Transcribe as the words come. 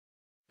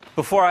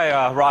Before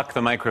I rock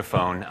the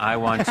microphone, I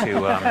want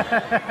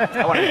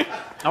to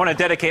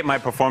dedicate my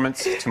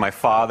performance to my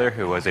father,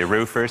 who was a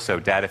roofer. So,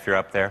 Dad, if you're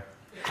up there.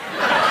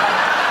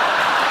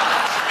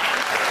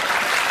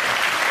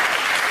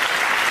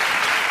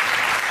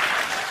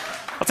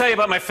 I'll tell you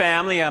about my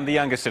family. I'm the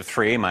youngest of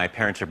three. My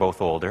parents are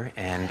both older,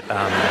 and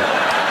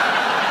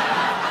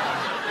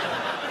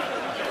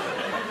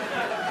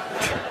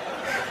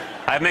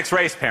I have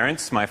mixed-race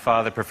parents. My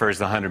father prefers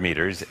the 100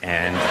 meters,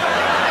 and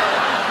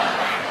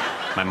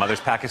my mother's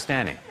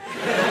Pakistani.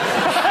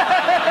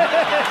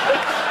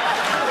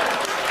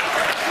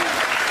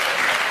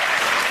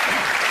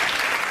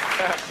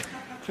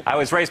 I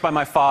was raised by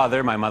my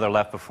father. My mother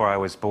left before I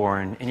was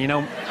born. And you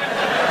know,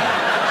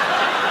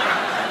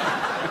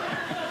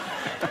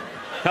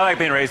 I like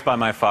being raised by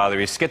my father.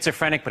 He's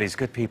schizophrenic, but he's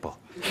good people.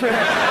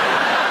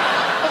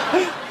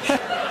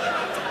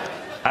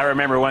 I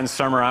remember one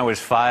summer I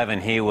was 5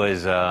 and he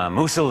was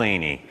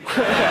Mussolini.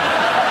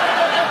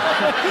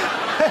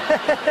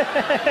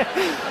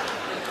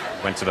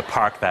 Went to the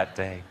park that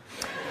day.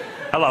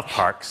 I love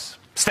parks.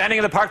 Standing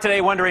in the park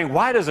today wondering,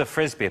 why does a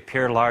frisbee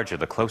appear larger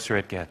the closer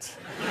it gets?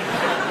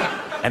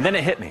 And then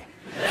it hit me.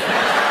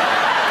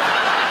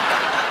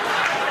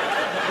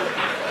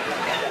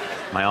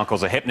 My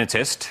uncle's a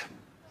hypnotist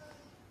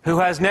who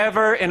has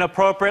never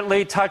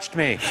inappropriately touched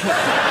me.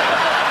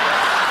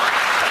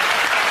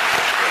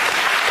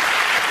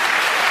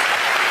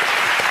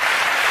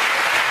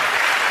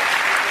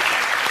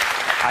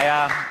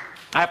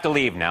 I have to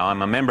leave now.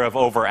 I'm a member of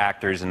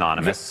Overactors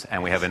Anonymous,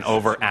 and we have an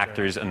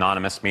Overactors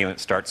Anonymous meeting that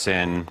starts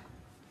in...